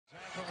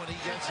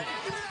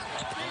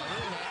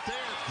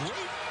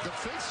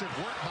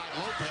Impressive work by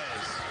Lopez.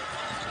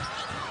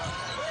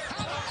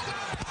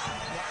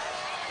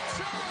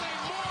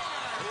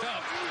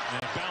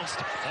 And bounced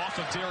off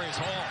of Darius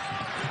Hall.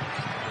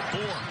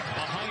 Moore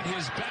behind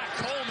his back.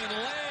 Coleman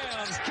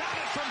lands. Got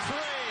it from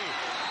three.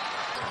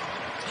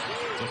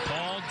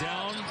 DePaul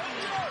down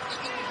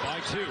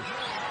by 2.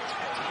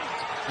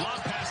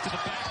 Lob pass to the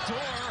back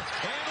door.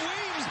 And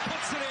Weems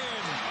puts it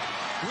in.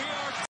 We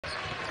are...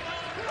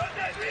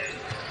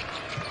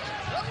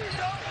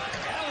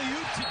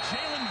 Alley-oop to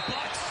Jalen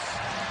Bucks.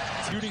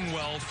 Shooting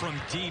well from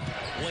deep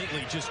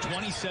lately. Just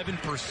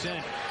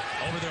 27%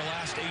 over their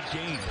last 8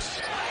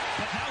 games.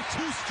 But now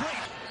 2 straight.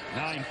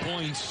 9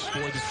 points for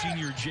the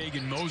senior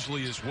Jagan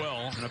Mosley as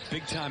well. And a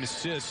big-time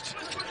assist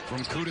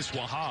from Qudus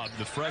Wahab,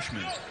 the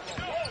freshman.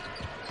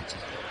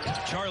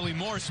 Charlie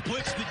Moore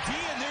splits the D,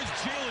 and there's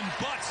Jalen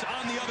Butts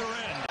on the other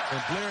end.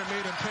 And Blair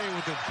made him pay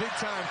with a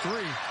big-time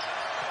 3.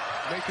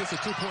 Make this a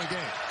 2-point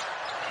game.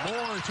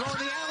 Moore throwing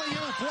the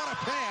alley-oop. What a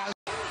pass.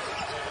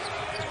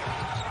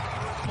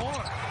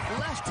 Moore,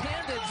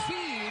 left-handed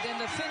feed, and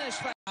the finish.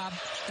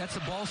 That's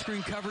the ball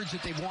screen coverage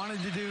that they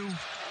wanted to do.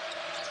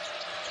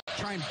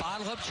 Try and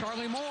bottle up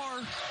Charlie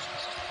Moore.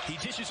 He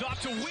dishes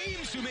off to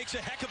Weems, who makes a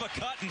heck of a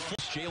cut. And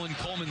Jalen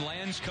Coleman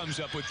lands, comes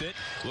up with it.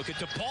 Look at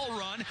DePaul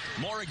run.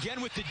 Moore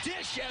again with the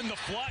dish and the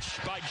flush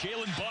by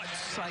Jalen Butts.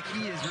 It's like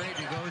he is ready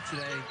to go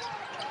today.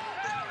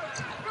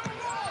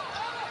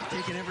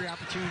 Taking every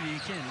opportunity he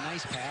can.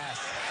 Nice pass.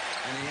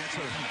 And the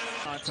answer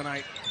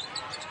tonight.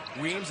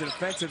 Weems, an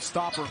offensive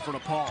stopper for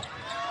DePaul.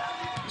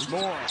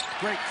 Moore,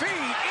 great feed,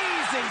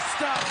 easy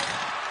stuff.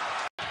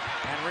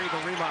 And Reed the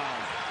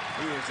rebound.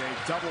 He is a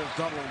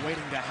double-double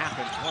waiting to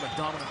happen. What a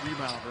dominant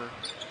rebounder.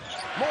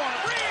 Moore,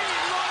 Reed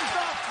runs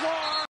the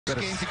floor.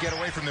 Game to get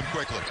away from them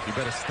quickly. You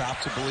better stop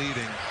the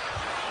bleeding.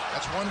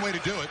 That's one way to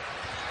do it.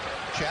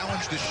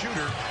 Challenge the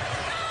shooter.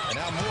 And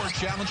now Moore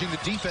challenging the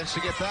defense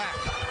to get back.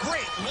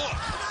 Great look.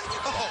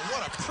 Oh,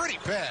 what a pretty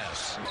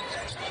pass.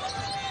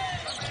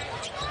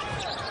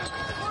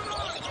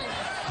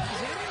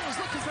 Xavier was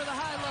looking for the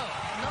high-low.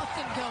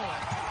 Nothing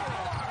going.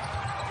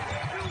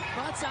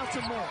 Butts out to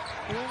Moore,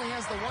 who only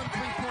has the 1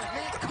 3-point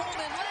lead.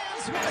 Coleman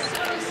lands.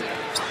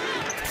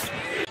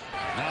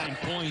 9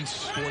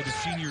 points for the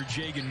senior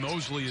Jagan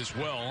Mosley as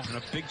well. And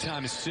a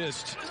big-time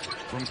assist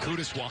from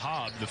Qudus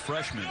Wahab, the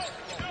freshman.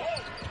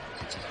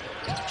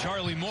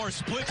 Charlie Moore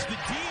splits the D,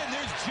 and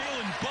there's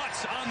Jalen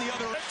Butts on the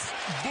other end.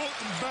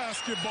 Bolton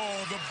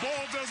basketball. The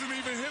ball doesn't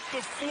even hit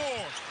the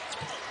floor.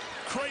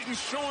 Creighton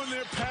showing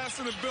their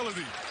passing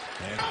ability.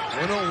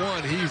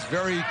 101, he's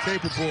very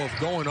capable of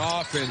going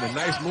off, and a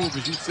nice move,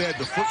 as you said,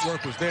 the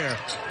footwork was there.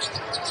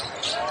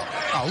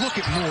 Oh, look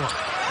at Moore.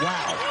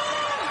 Wow.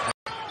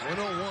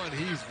 101,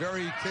 he's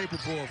very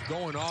capable of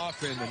going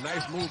off, and a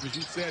nice move, as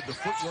you said, the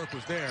footwork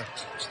was there.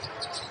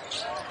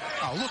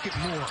 Oh, look at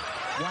Moore.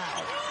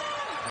 Wow.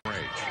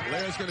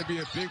 Blair's going to be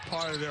a big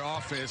part of their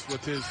offense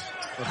with his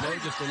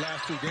emergence the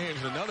last 2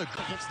 games. Another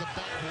Gets the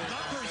ball.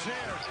 Numbers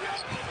here.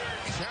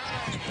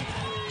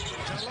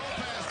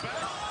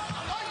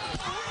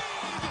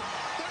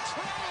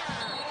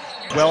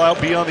 Well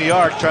out beyond the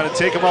arc, trying to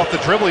take him off the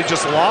dribble. He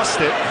just lost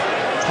it.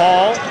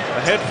 Hall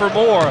ahead for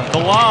Moore. The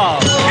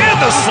lob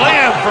and the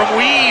slam from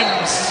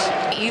Weems.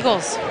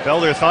 Eagles.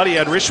 Felder thought he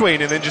had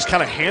Rishwain and then just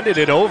kind of handed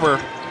it over.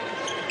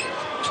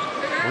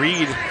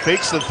 Reed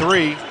fakes the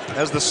 3,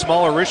 has the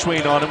smaller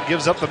Rishwain on him,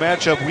 gives up the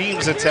matchup.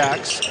 Weems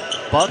attacks.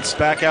 Butts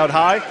back out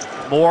high.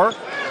 Moore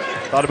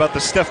thought about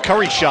the Steph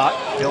Curry shot.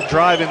 He'll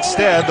drive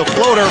instead. The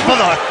floater for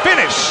the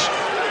finish.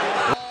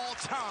 All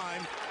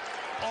time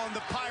on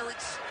the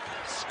Pirates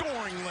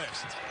scoring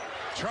list.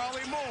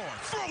 Charlie Moore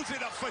throws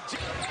it up for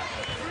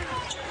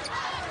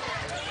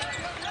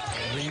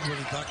Reed when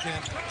he ducked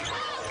in.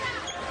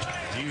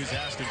 He was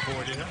asking for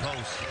it in the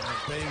post.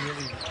 They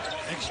really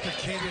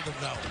extricated him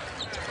though.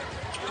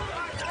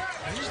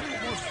 He's a little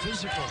more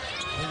physical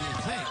than you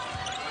think.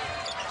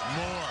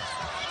 Moore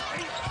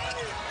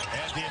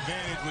had the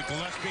advantage with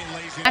Gillespie and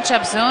lazy.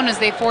 Matchup zone as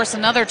they force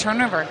another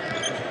turnover.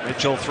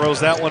 Mitchell throws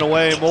that one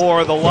away.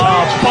 Moore, the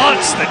lob,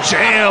 Butts, the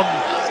jam.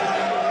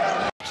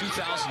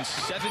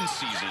 2007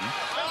 season.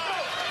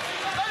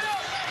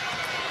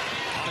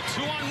 A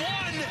 2-on-1. Up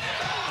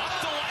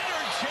the ladder,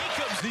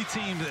 Jacobs. The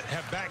team that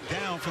have backed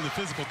down from the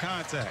physical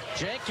contact.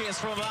 Jenkins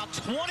from about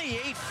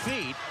 28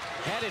 feet.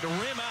 Headed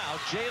rim out.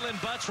 Jalen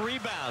Butts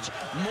rebounds.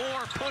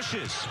 Moore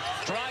pushes.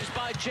 Drives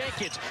by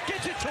Jenkins.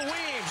 Gets it to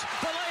Weems.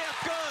 The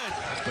layup good.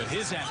 But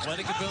his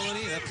athletic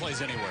ability, that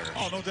plays anywhere.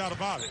 Oh, no doubt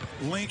about it.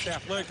 Length,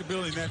 athletic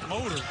ability, and that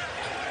motor.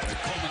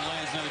 Coleman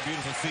lands another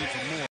beautiful feed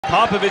from Moore.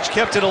 Popovich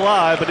kept it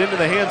alive, but into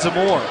the hands of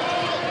Moore.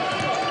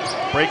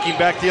 Breaking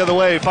back the other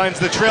way. Finds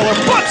the trailer.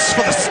 Butts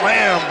for the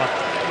slam.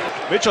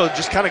 Mitchell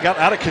just kind of got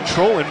out of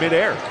control in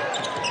midair.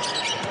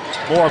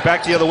 Moore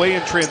back the other way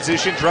in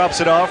transition, drops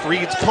it off.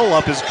 Reed's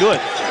pull-up is good.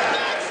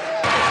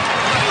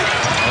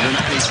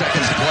 190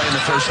 seconds to play in the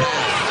first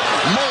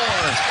half.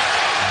 Moore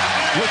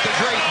with the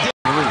great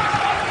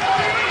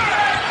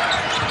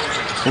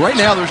Right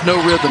now, there's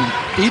no rhythm.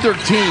 Either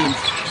team,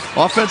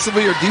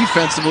 offensively or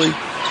defensively.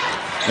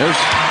 There's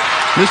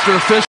Mr.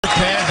 Official.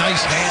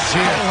 Nice hands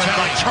here. Stolen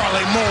by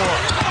Charlie Moore.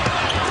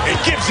 It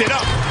gives it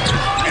up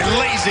and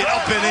lays it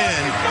up and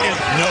in.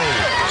 No.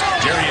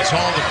 Darius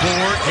Hall the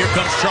board. Here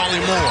comes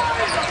Charlie Moore.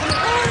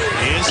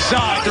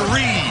 Inside to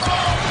Reed.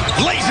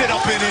 Lays it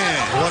up and in.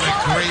 What a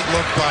great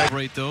look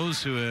by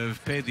those who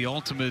have paid the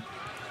ultimate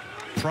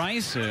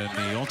price and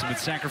the ultimate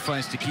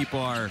sacrifice to keep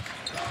our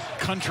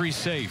country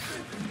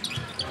safe.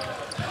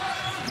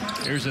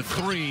 There's a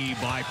three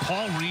by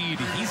Paul Reed.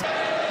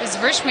 This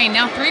Rishwain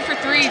now 3 for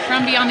 3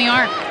 from beyond the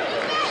arc.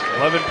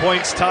 11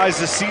 points, ties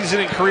the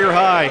season and career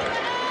high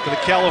for the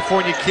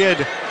California kid.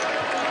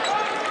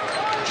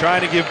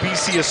 Trying to give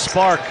BC a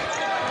spark.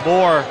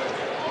 Moore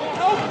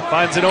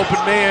finds an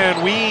open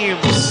man.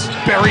 Weems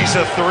buries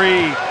a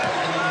three.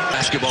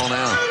 Basketball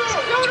now.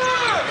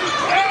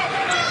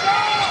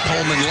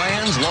 Coleman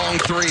lands, long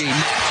three.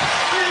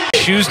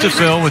 Shoes to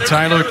fill with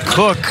Tyler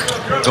Cook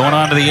going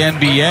on to the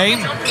NBA.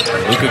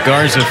 Luka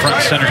Garza front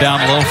and center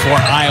down low for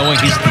Iowa.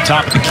 He's at the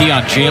top of the key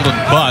on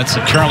Jalen Butts.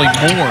 And Charlie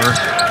Moore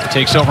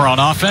takes over on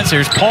offense.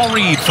 There's Paul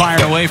Reed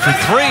firing away for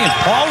three. And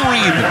Paul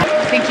Reed.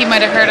 I think he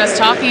might have heard us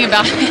talking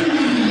about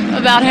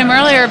him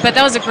earlier, but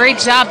that was a great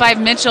job by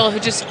Mitchell, who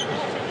just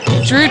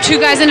drew two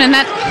guys in, and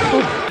that.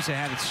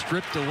 Had it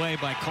stripped away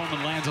by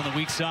Coleman lands on the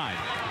weak side.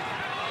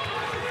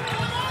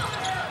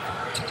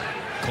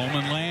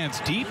 Coleman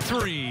lands, deep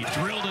three,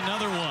 drilled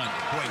another one.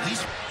 Boy,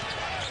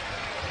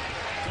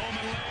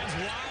 Coleman lands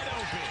wide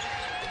open.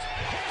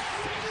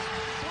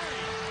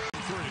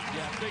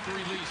 Yeah, big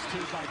release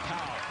too by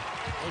Powell.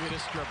 Look at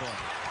this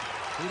dribbling.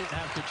 He didn't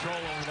have control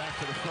over that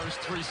for the first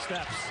 3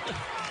 steps.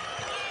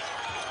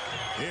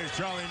 Here's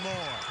Charlie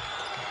Moore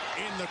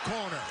in the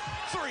corner.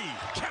 3,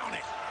 count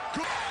it.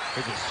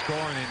 They're just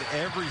scoring in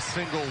every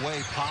single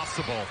way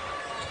possible.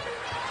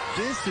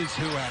 This is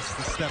who has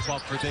to step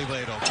up for De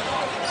Leto.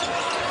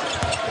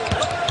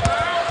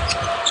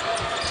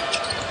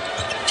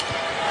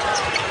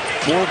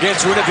 Moore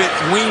gets rid of it.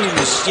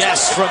 Weems,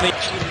 yes, from the.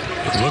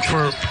 Look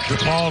for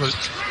DePaul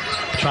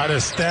to try to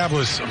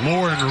establish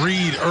Moore and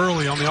Reed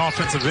early on the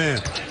offensive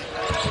end.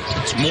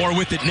 It's Moore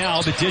with it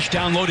now. The dish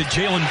down low to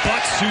Jalen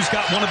Butts, who's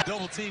got one of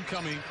Double team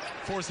coming,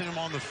 forcing him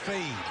on the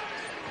fade.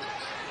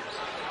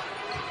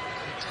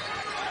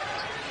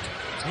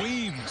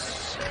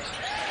 Weems.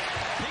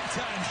 Big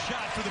time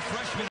shot for the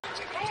freshman.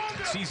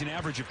 Season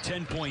average of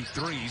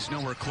 10.3s,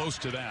 nowhere close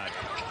to that.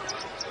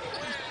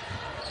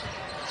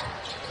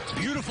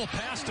 Beautiful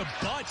pass to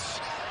Butts,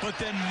 but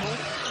then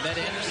Ned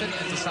Anderson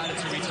has decided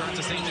to return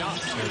to St.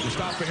 John's.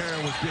 Mustafa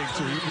Heron was big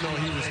too, even though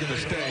he was going to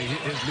stay.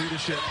 His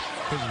leadership,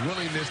 his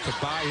willingness to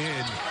buy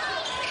in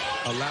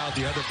allowed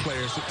the other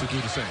players to do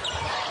the same.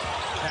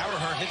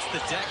 Carraher hits the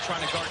deck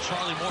trying to guard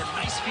Charlie Moore.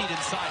 Nice feed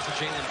inside for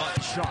Jalen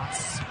Butts.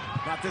 Shots.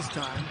 Not this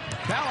time.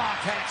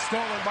 Belloc had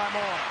stolen by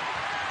Moore.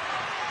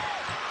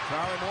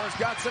 Charlie Moore's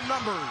got some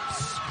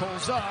numbers.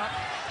 Pulls up.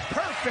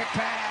 Perfect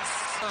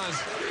pass.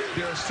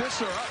 Their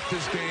assists are up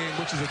this game,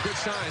 which is a good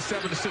sign.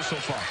 7 assists so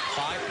far.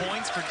 5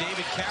 points for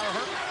David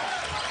Carraher.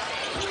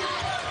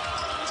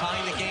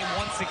 Tying the game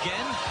once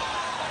again.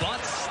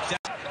 Butts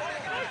down.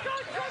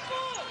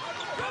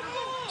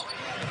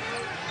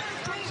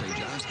 St.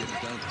 John's getting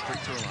it done at the free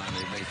throw line.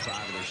 They've made 5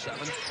 of their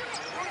 7.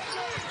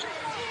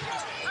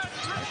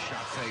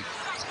 Shot fake.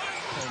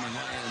 Coleman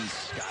lands.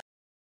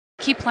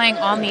 Keep playing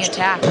on the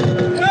attack.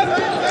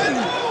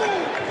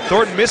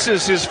 Thornton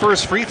misses his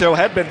first free throw,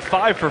 had been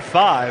 5 for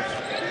 5.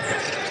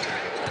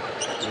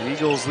 The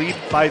Eagles lead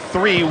by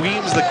 3.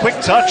 Weems the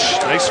quick touch.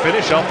 Nice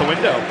finish off the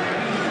window.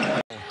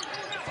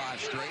 5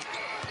 straight.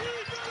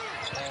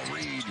 Paul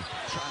Reed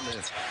trying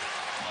to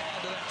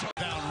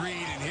Down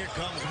Reed, and here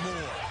comes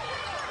Moore.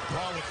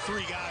 Paul with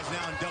 3 guys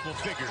now in double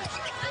figures.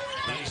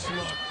 Nice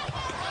look.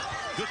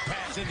 Good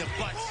pass into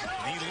Butts.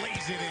 He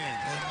lays it in.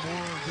 And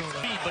Moore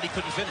going But he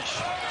couldn't finish.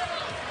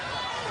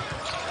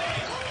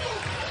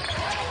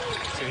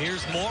 So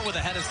here's Moore with a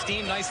head of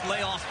steam. Nice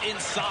layoff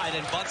inside,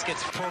 and Butts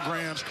gets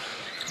programs.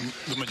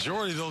 The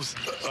majority of those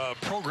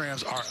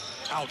programs are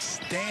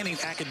outstanding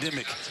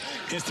academic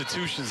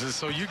institutions, and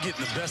so you're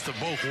getting the best of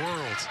both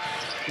worlds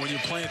when you're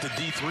playing at the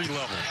D3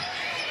 level.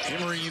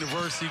 Emory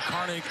University,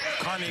 Carnegie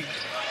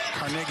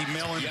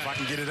Mellon, if I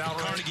can get it out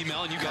right. Carnegie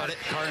Mellon, you got it.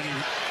 Carnegie.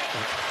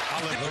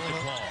 I'll let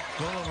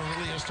Villanova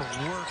really has to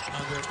work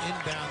on their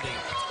inbounding.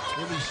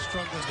 Really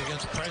struggling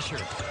against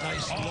pressure.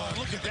 Nice look.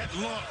 Look at that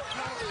look.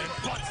 And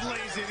Butts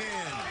lays it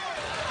in.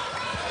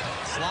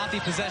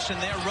 Sloppy possession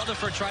there.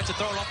 Rutherford tried to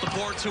throw it off the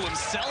board to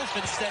himself.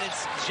 Instead,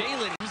 it's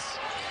Jalen.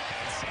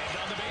 saved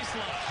on the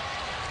baseline.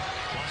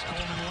 Watch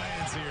Coleman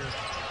lands here.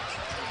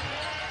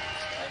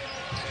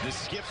 The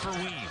skip for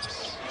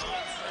Weems.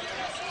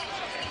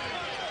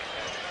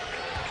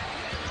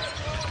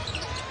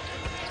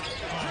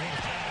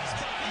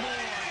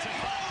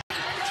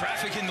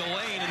 Traffic in the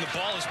lane, and the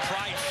ball is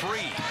pried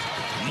free.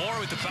 Moore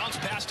with the bounce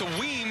pass to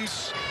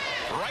Weems,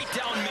 right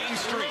down Main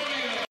Street.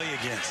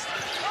 Against.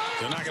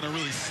 They're not going to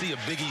really see a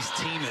Big East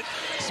team that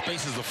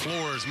spaces the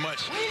floor as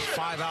much,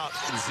 5 out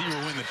and 0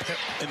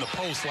 in the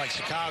post like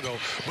Chicago,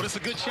 but it's a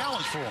good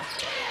challenge for them.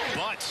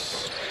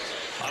 Butts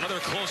Another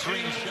close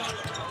range shot.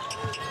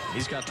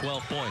 He's got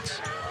 12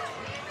 points.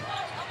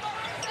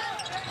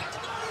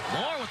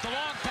 Moore with the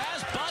long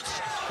pass.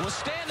 Butts was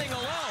standing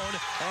alone,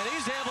 and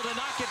he's able to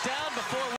knock it down before